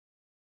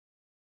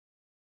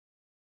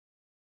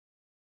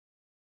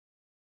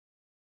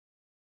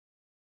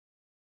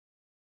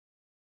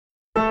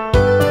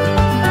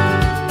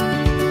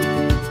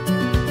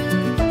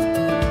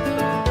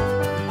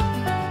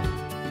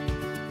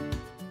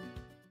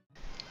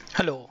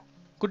Hello,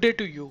 good day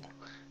to you.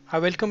 I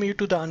welcome you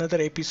to the another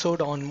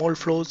episode on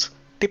Moldflow's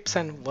tips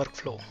and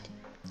workflow.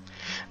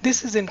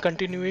 This is in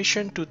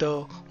continuation to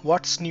the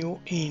What's New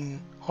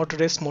in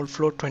Autodesk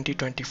Moldflow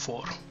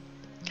 2024.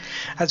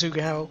 As you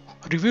have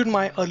reviewed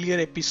my earlier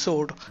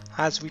episode,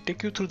 as we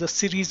take you through the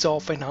series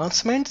of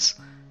enhancements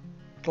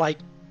like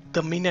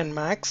the min and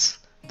max,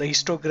 the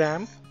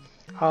histogram,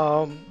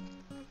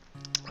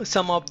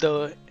 some of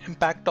the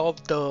impact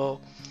of the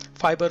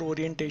fiber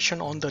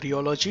orientation on the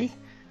rheology,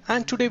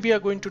 and today we are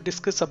going to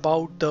discuss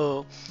about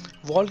the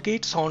wall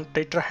gates on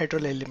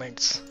tetrahedral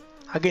elements.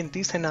 Again,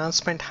 this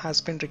enhancement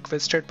has been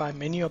requested by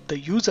many of the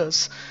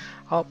users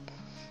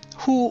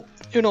who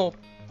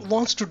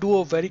wants to do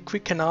a very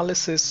quick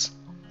analysis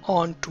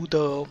onto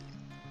the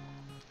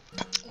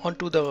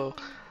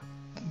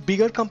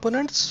bigger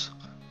components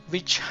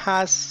which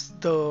has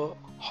the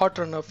hot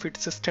runner feed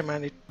system,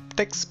 and it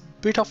takes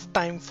bit of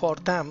time for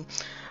them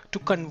to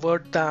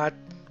convert that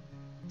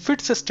feed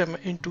system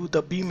into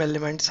the beam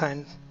elements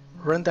and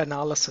run the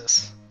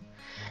analysis.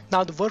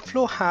 Now the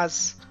workflow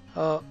has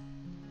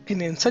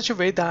in such a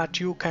way that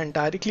you can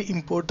directly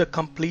import the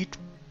complete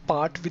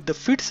part with the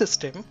feed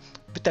system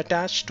with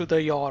attached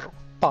to your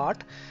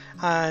part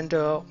and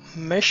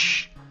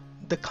mesh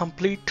the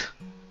complete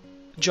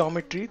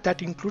geometry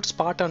that includes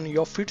part on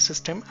your feed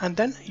system, and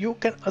then you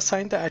can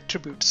assign the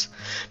attributes.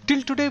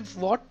 Till today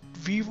what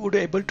we would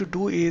able to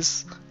do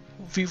is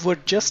we were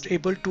just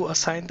able to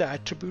assign the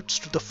attributes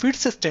to the feed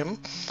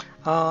system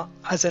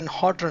as an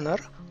hot runner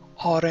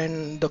or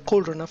in the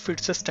cold runner feed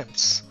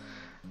systems.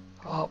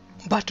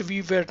 But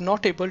we were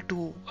not able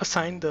to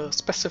assign the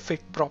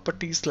specific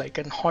properties like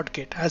an hot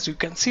gate. As you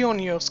can see on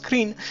your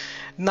screen,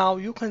 now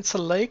you can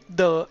select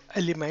the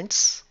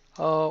elements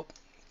over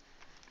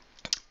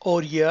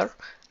here,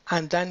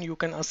 and then you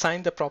can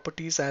assign the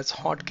properties as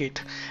hot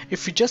gate.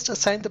 If you just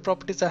assign the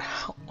properties as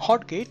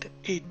hot gate,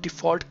 a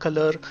default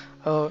color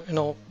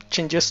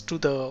changes to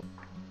the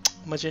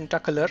magenta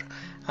color,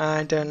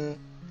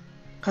 and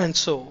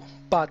so.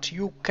 But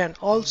you can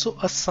also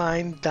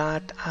assign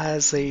that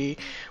as a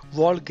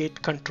wall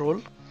gate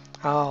control.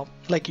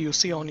 Like you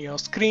see on your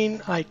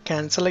screen, I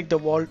can select the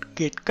wall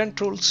gate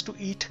controls to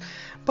it,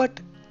 but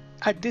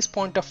at this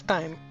point of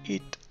time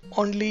it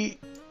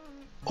only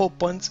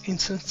opens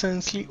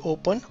instantaneously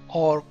open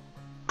or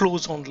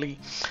close only.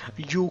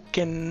 You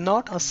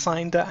cannot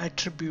assign the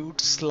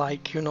attributes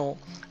like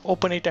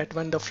open it at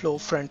when the flow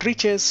front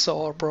reaches,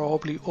 or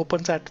probably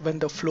opens at when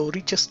the flow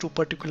reaches to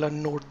particular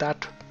node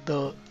that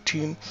the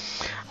team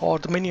or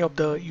many of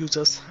the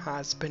users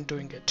has been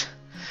doing it.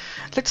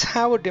 Let's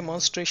have a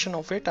demonstration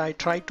of it. I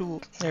try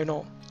to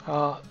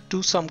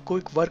do some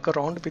quick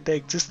workaround with the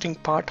existing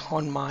part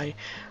on my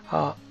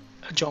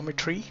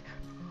geometry.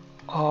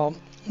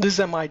 This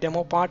is my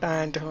demo part,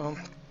 and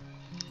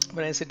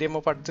when I say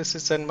demo part, this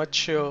is in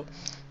much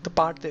the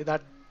part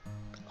that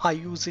I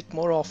use it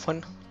more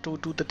often to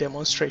do the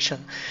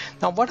demonstration.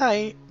 Now what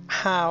I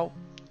have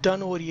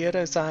done over here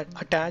is I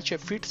attach a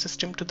feed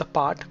system to the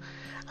part,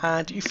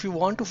 and if you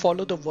want to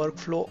follow the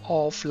workflow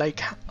of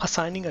like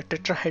assigning a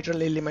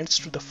tetrahedral elements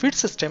to the feed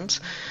systems,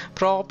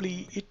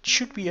 probably it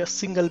should be a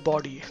single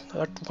body.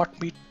 What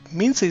it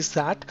means is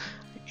that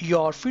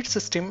your feed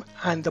system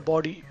and the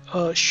body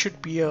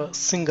should be a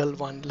single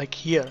one like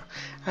here,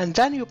 and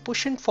then you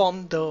push in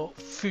from the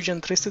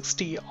Fusion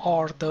 360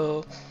 or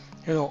the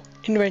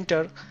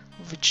inventor,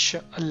 which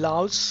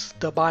allows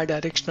the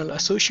bidirectional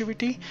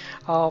associativity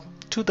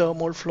to the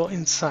Moldflow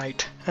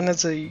inside. And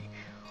as I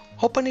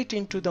open it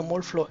into the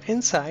Moldflow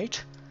inside,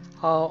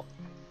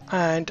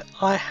 and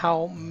I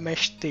have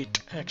meshed it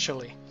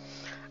actually.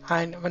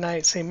 And when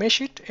I say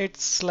mesh it,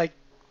 it's like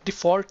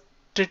default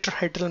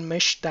tetrahedral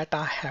mesh that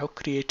I have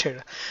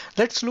created.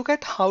 Let's look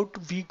at how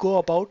we go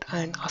about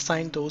and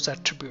assign those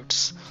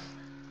attributes.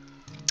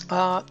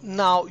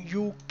 Now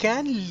you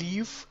can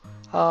leave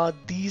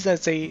these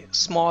as a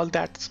small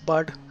that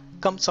bud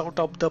comes out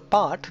of the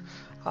part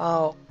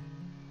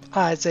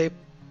as a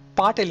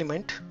part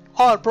element,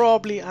 or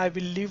probably I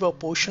will leave a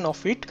portion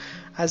of it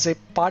as a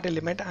part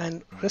element,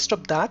 and rest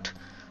of that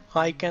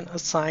I can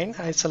assign.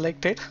 I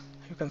select it.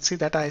 You can see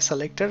that I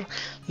selected.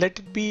 Let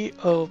it be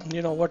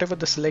whatever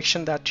the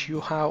selection that you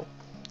have.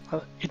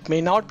 It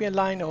may not be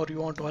aligned, or you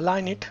want to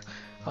align it,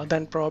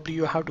 then probably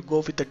you have to go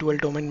with the dual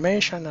domain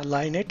mesh and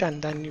align it,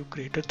 and then you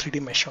create a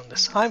 3D mesh on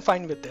this. I'm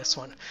fine with this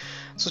one.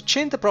 So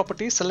change the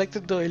properties,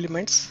 selected the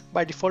elements.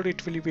 By default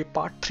it will be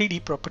part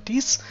 3D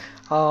properties.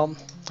 I'll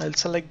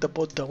select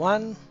both the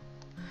one,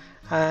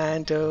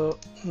 and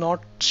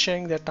not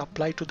showing that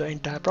apply to the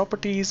entire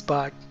properties,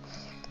 but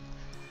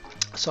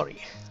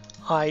sorry,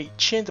 I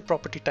change the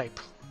property type.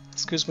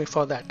 Excuse me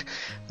for that.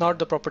 Not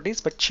the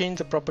properties, but change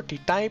the property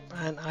type,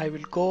 and I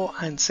will go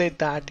and say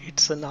that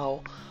it's a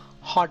now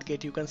hot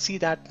gate. You can see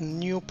that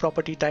new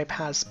property type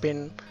has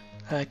been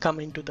come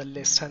into the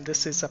list, and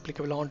this is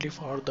applicable only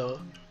for the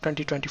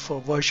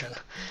 2024 version.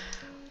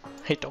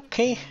 Hit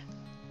OK,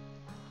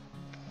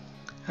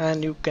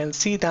 and you can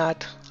see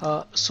that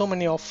so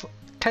many of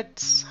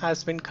TEDs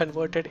has been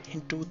converted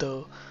into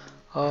the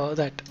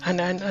that.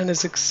 And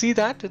as you see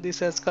that this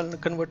has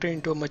converted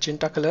into a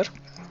magenta color.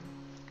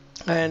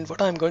 And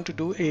what I'm going to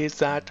do is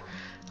that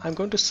I'm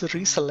going to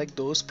reselect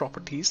those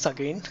properties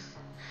again,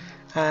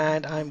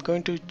 and I'm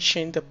going to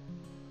change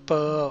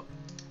the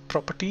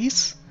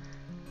properties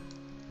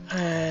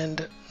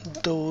and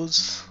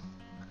those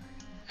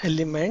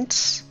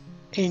elements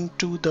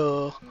into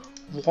the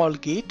wall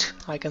gate.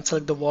 I can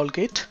select the wall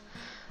gate,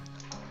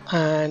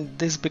 and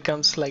this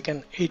becomes like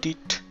an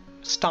edit.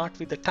 Start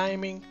with the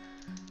timing.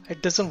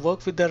 It doesn't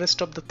work with the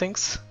rest of the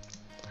things.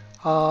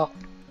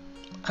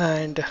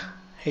 And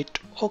hit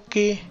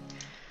OK.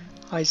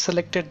 I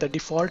selected the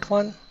default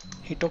one,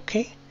 hit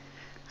OK,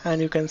 and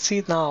you can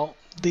see now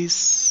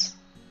this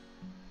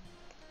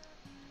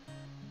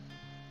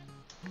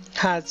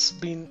has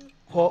been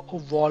a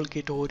wall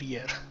gate over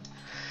here.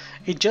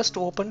 It just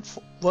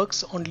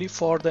works only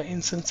for the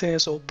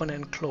instances open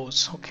and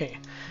close. Okay,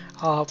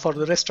 for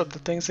the rest of the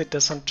things it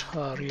doesn't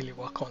really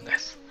work on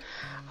this.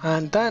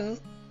 And then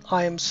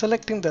I am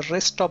selecting the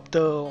rest of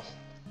the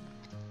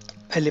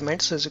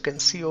elements, as you can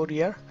see over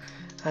here,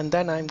 and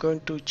then I'm going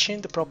to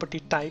change the property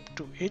type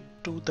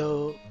to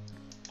the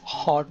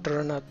hot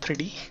runner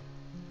 3D.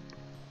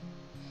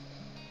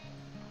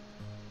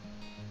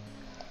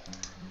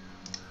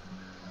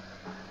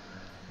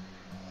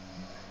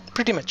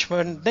 Pretty much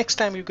when next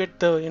time you get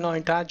the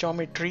entire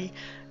geometry,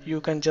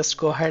 you can just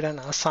go ahead and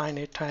assign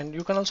it, and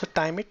you can also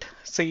time it.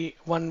 Say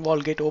one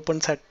wall gate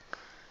opens at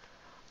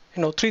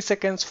 3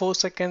 seconds, 4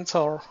 seconds,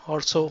 or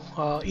so.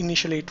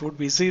 Initially it would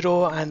be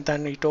 0, and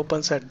then it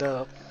opens at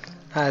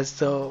as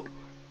the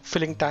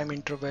filling time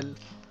interval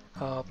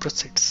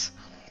proceeds.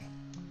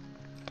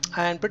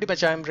 And pretty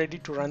much I'm ready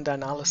to run the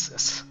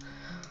analysis.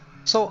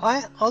 So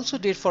I also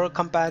did, for a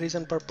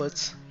comparison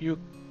purpose, you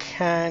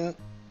can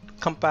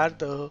compare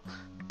the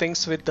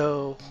things with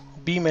the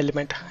beam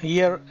element.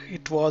 Here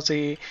it was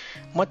a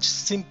much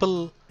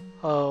simple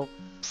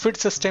fit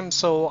system,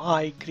 so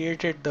I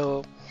created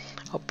a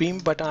beam,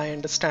 but I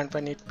understand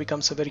when it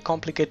becomes a very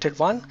complicated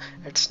one,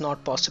 it's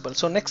not possible.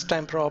 So next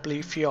time, probably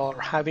if you're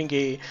having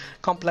a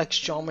complex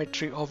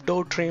geometry of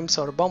door trims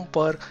or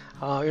bumper,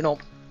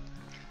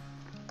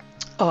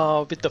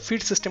 with the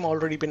feed system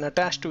already been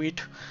attached to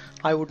it,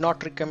 I would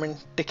not recommend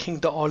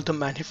taking all the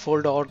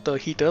manifold or the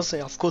heaters.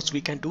 Of course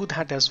we can do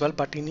that as well,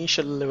 but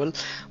initial level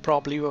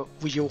probably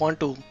you want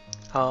to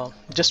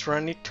just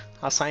run it,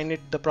 assign it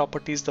the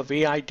properties the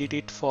way I did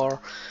it for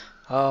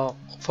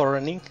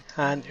running.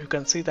 And you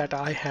can see that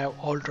I have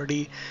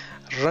already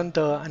run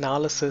the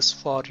analysis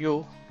for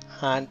you,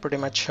 and pretty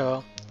much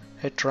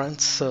it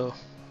runs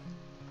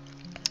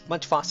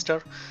much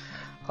faster.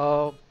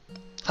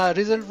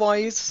 Result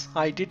wise,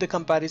 I did the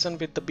comparison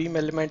with the beam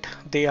element.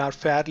 They are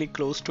fairly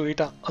close to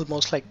it,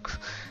 almost like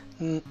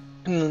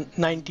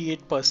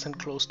 98%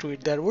 close to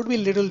it. There would be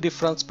little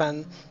difference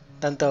than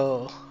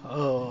the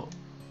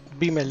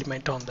beam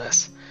element on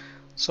this.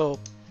 So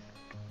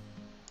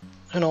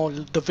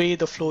the way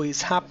the flow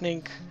is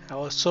happening,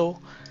 also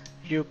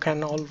you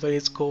can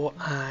always go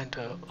and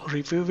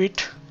review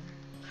it,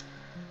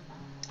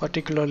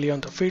 particularly on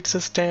the feed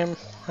system,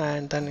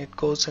 and then it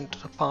goes into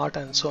the part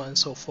and so on and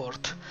so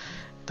forth,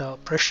 the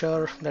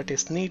pressure that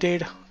is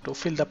needed to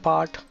fill the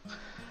part.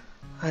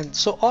 And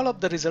so all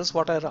of the results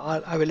what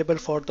are available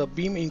for the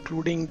beam,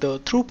 including the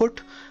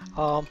throughput,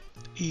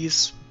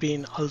 is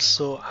being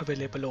also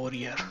available over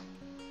here.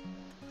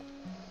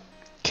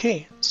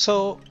 Okay,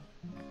 so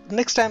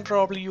next time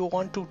probably you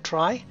want to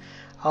try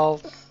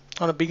on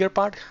a bigger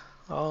part,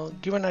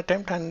 give an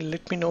attempt and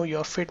let me know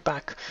your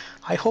feedback.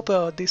 I hope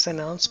this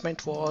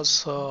announcement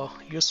was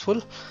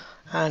useful,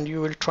 and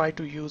you will try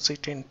to use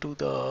it into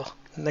the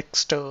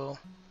next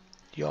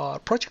your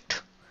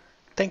project.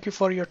 Thank you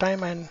for your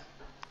time, and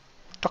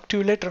talk to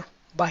you later.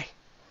 Bye.